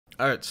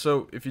Alright,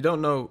 so if you don't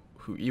know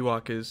who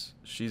Ewok is,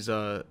 she's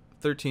a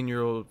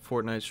 13-year-old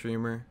Fortnite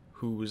streamer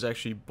who was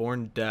actually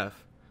born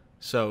deaf.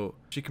 So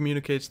she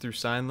communicates through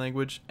sign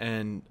language,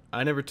 and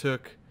I never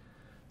took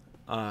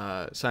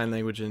sign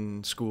language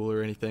in school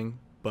or anything,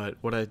 but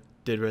what I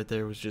did right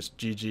there was just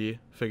GG.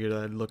 Figured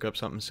I'd look up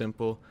something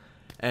simple.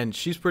 And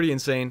she's pretty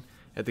insane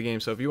at the game,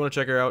 so if you want to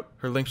check her out,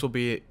 her links will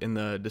be in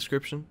the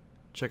description.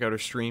 Check out her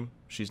stream.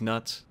 She's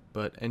nuts.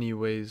 But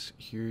anyways,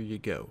 here you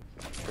go.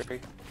 3,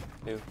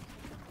 2,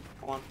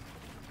 1.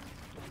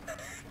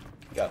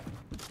 Go.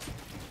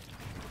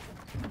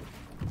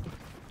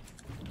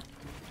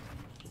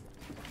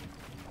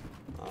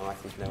 Oh, I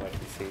think nowhere to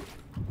be seen.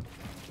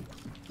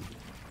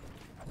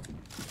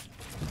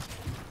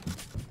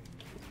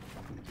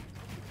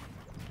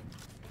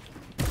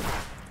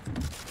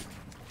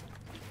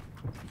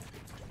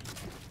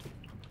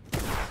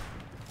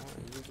 What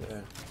are you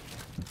doing?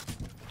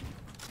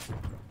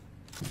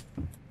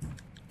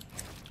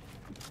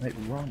 Mate,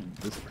 run.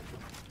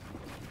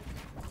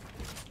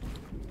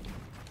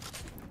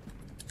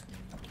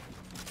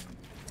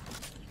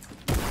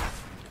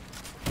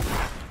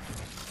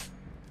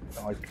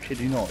 I kid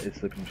you not, it's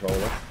the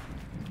controller.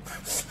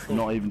 I'm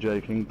not even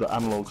joking, the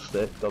analog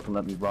stick doesn't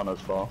let me run as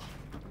fast.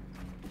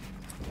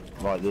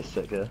 Like this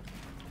stick here.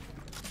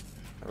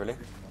 Oh, really?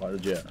 Like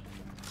legit.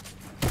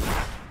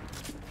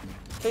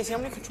 Casey, how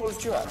many controllers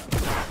do you have?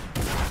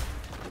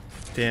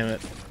 Damn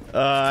it.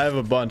 I have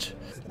a bunch.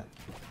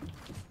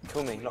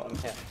 Kill me, not them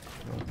here.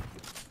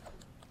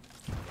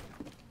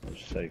 I'm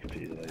just so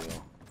confused there you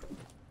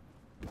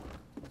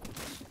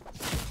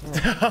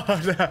are.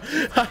 Oh, no.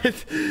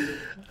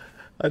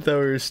 I thought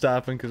we were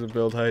stopping because of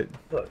build height.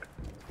 Look.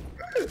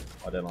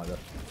 I don't like that.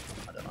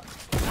 I don't like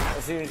it.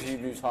 As soon as you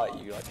lose height,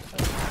 you like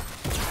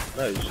it.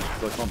 No, it's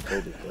just I can't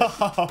build it.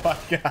 Oh my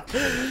god.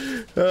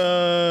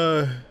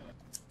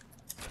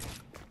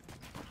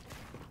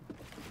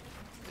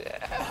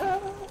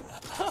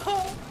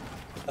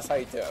 That's how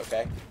you do it,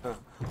 okay? Huh.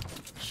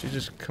 She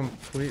just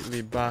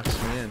completely boxed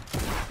me in.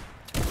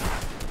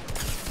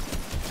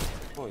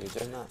 Oh, you're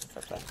doing that.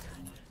 Fair play.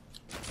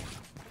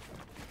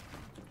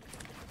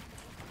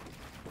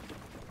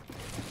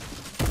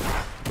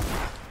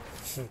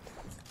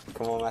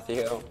 Come on,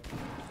 Matthew.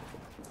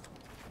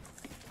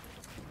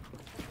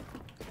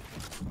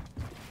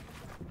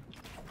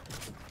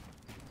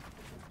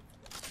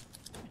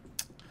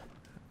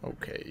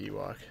 Okay,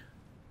 Ewok.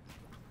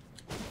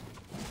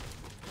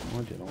 I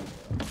don't know.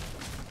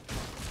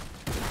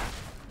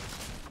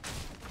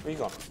 Where you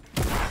gone?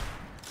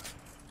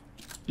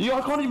 Yeah,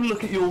 I can't even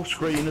look at your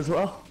screen as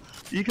well.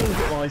 You can look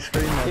at my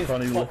screen, I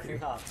can't even look at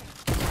it.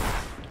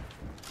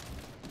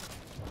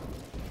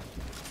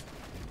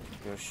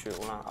 You're shoot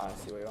one out. I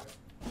see where you are.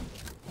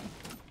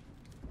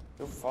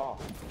 You're far.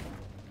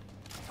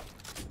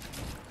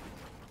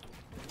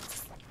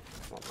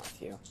 Come on,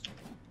 Matthew.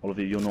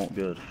 Oliver, you're not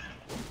good.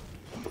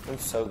 I'm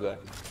so good.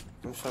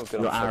 I'm so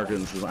good. Your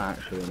arrogance is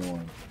actually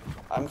annoying.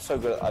 I'm so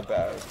good. I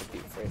bet I could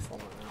beat FaZe Swan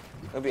right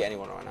now. It'll be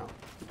anyone right now.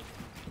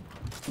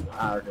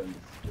 Arrogance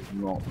does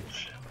not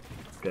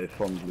go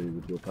fondly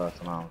with your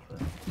personality.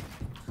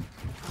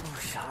 Oh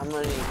shit, I'm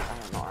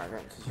not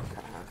arrogant because you kind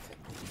of have it.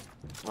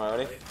 Alright,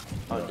 ready?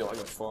 I'll do it like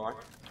before.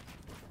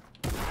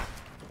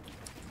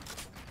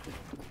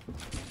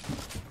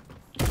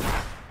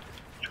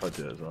 Try to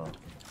do it as well.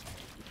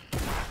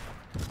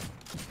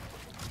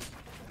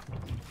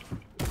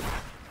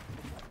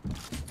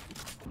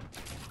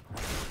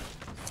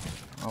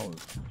 Oh.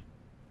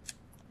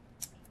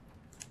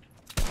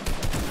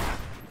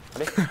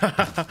 Ready?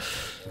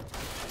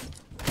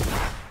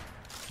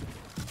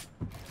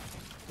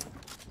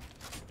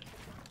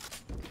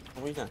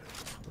 What are you doing?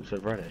 We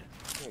said ready.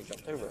 Oh, you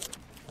jumped over it.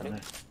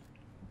 Ready?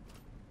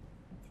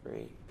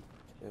 3,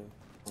 2,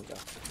 1, go.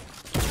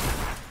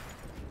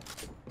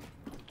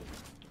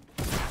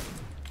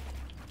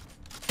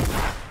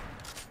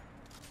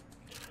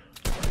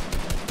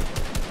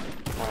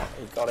 Oh,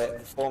 you got it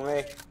before me.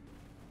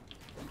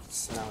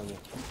 Smell you.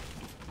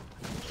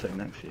 Sitting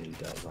next to you, you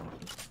dead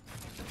bastard.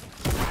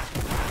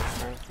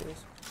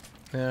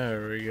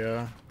 There we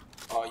go.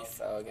 Oh, you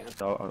fell again.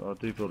 I'll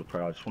do build a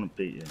pro, I just want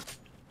to beat you.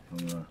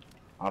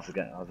 I have to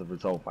get as a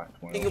result back to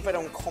my I think you're better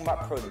on Combat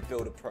Pro than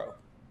Build a Pro.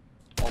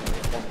 On the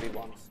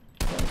 1v1s.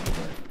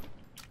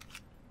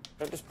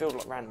 Don't just build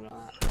like random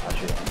like that.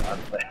 Actually,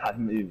 I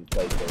hadn't even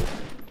played those.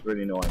 It's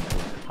really annoying.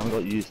 I haven't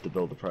got used to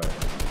build a pro.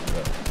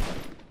 But...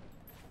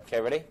 Okay,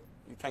 ready?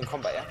 You playing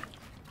combat, yeah?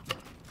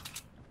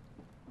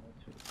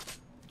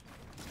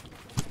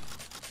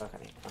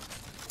 Okay.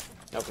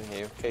 No one can hear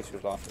you. Casey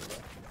was laughing,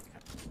 but...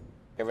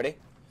 Okay, ready?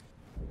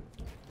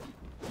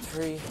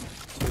 3,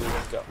 2,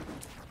 1, go.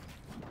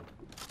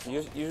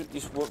 You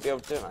just won't be able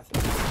to do it, I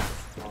think.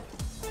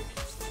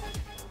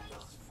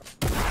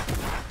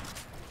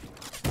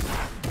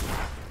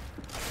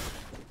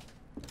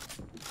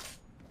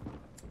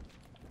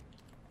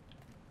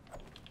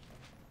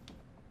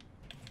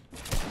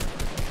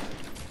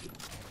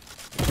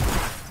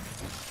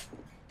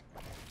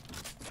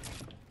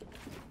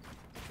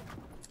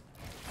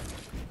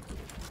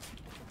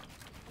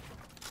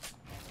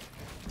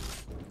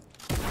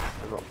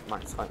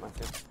 max height,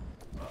 Matthew.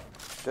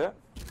 Do it.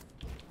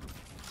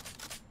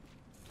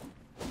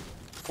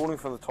 Falling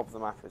from the top of the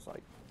map is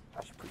like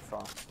actually pretty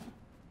far.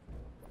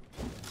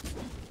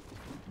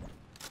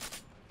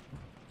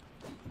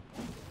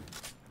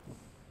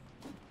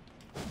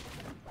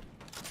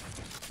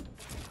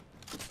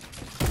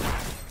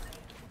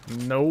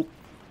 Nope.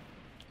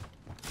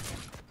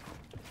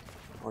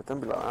 Oh, don't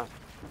be like that.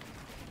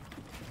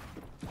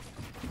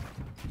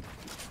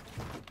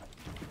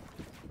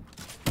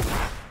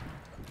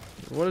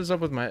 What is up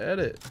with my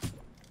edit?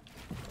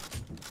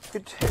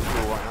 Good hit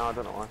ball right now, I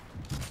don't know why.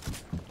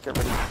 Get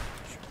ready.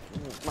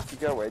 Matthew,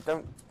 go away,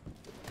 don't.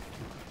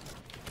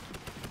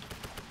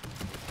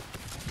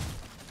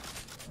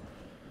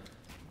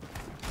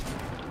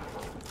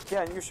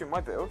 Yeah, and you shoot my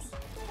builds.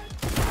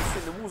 You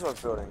shoot the walls I was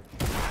building.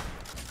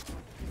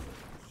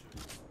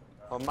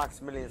 Oh,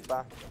 Maximilian's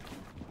back.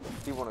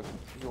 You wanna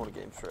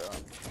get him straight on.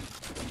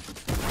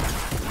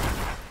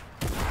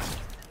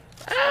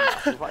 Oh,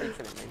 Matthew, why are you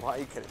killing me? Why are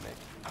you killing me?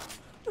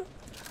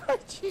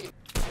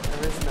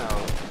 There is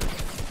no.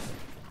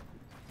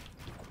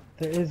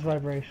 There is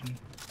vibration.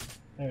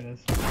 There it is.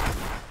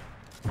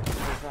 What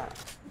is that?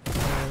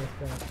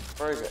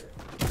 Where is it?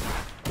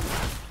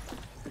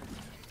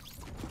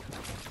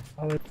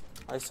 Oh,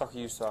 I suck,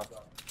 you suck.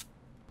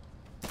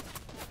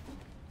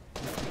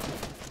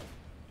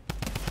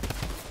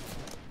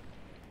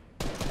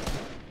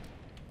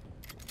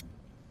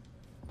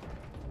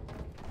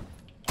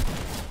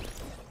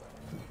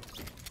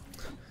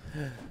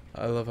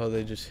 I love how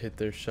they just hit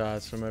their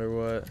shots no matter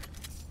what.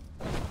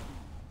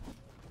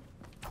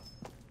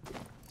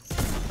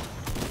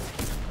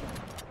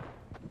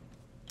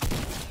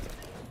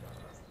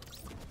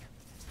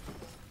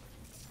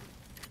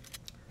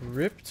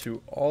 Rip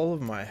to all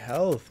of my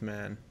health,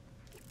 man.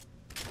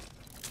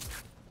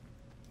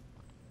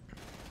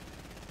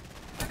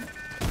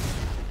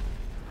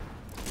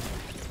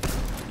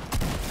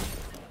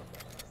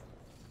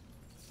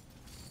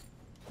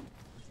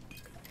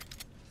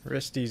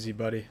 Rest easy,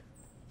 buddy.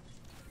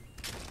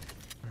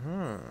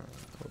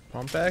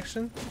 Pump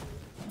action?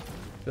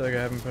 I feel like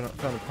I haven't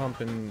found a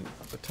pump in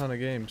a ton of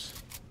games.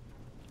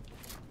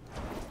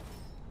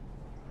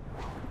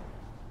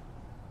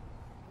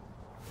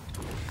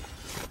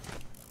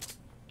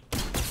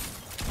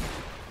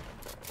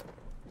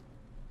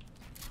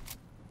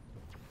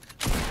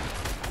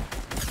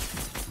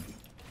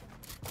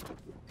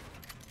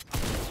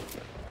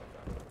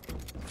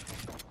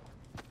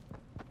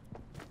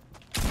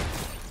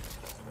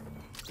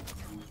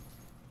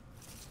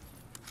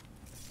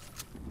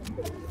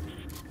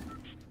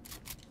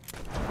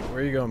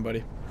 Where are you going, buddy?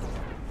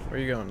 Where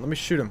are you going? Let me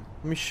shoot him.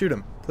 Let me shoot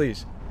him,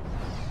 please.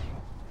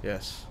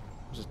 Yes.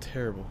 It was a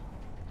terrible,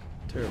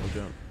 terrible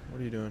jump.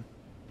 What are you doing?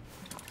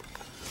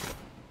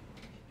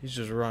 He's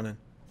just running.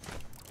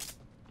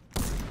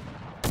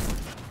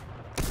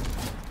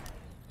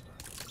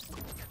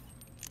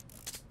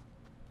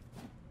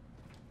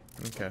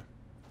 Okay.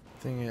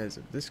 Thing is,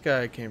 if this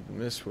guy came from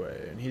this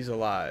way and he's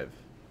alive,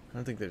 I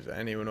don't think there's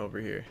anyone over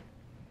here.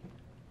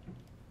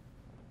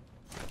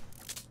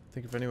 I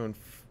think if anyone...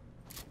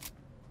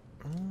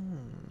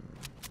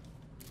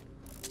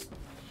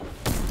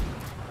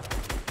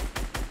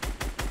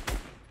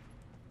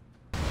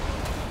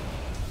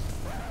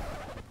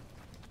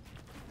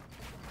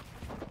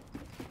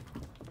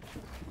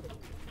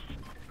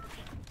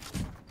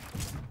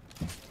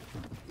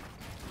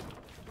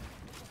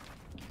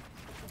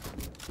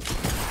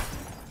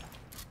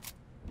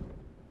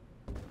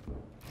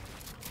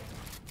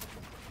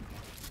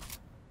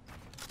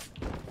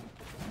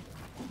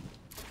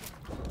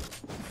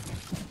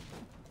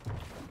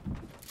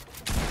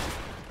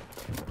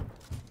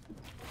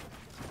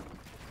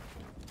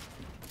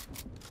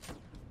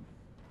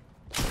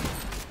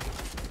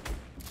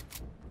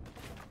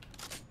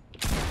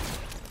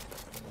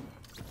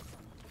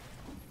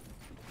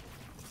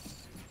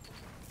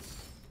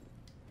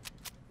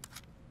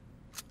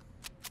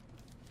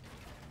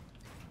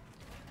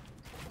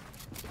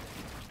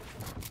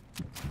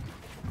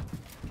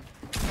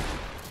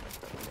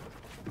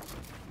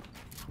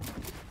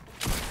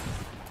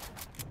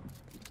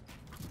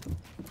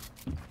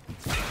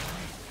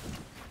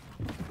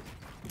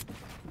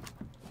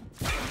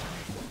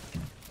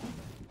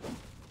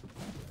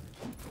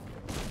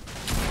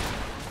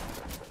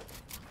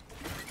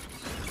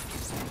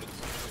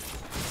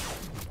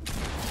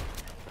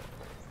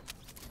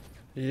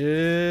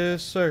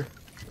 Yes, sir.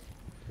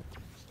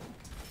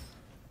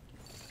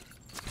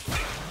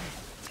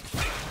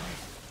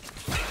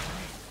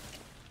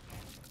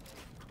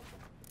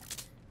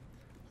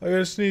 I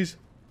gotta sneeze.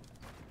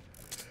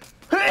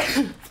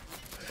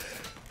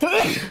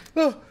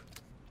 Oh,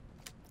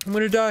 I'm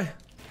gonna die.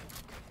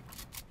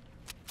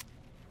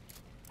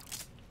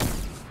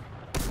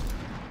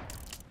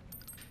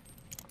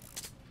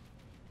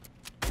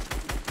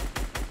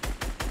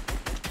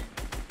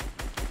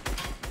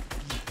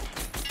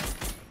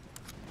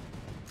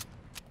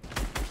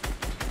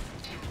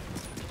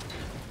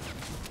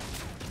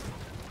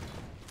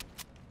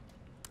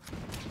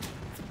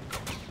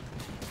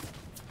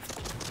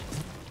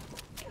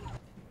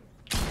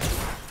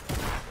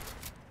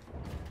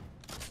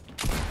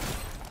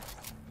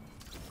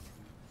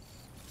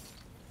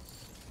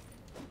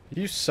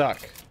 You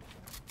suck.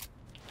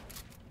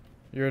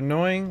 You're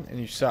annoying and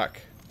you suck.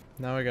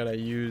 Now I gotta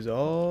use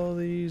all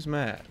these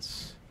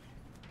mats.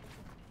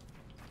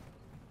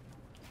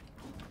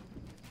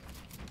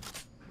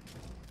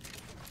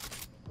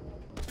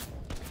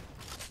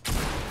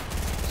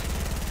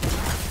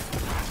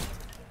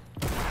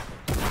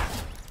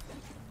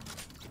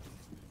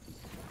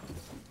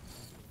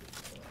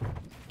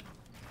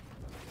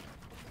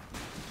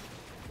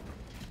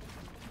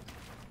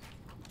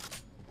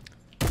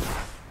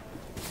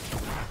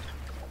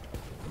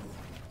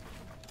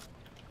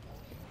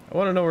 I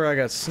want to know where I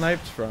got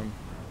sniped from.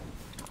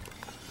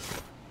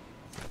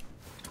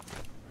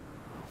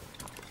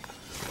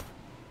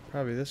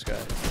 Probably this guy.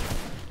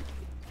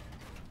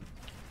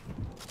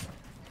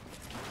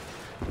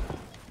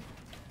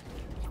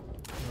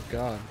 Oh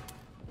God.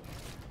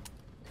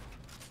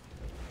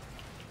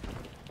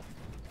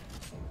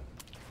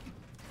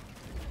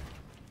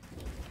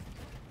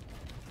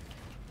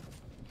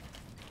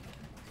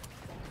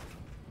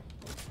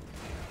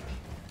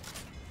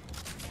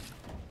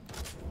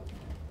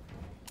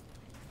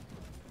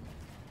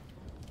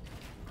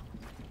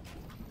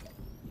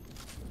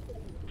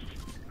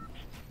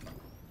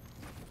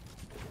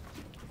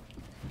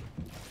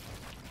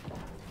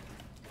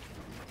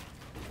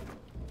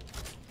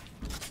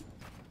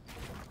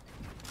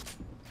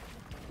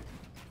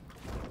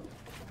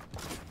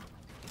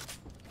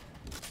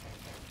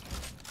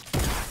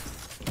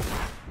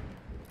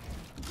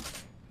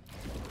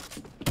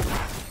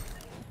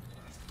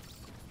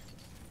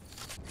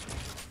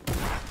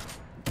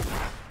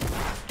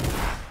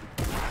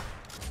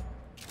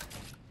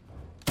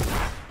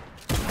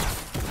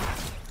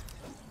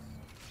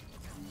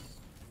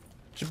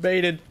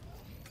 Baited.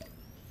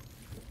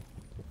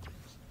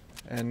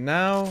 And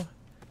now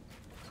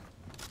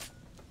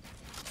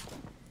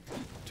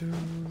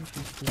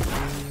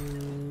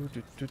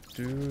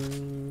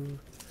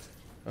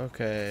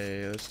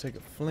okay, let's take a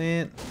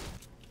flint.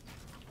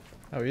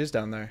 Oh, he is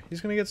down there. He's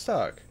gonna get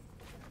stuck.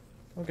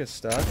 Don't get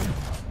stuck.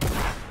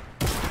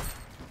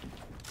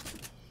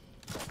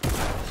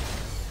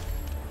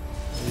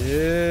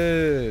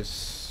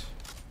 Yes.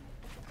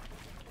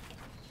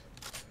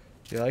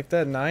 You like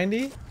that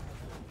 90?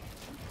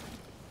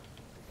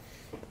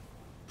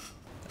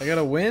 I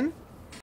gotta win?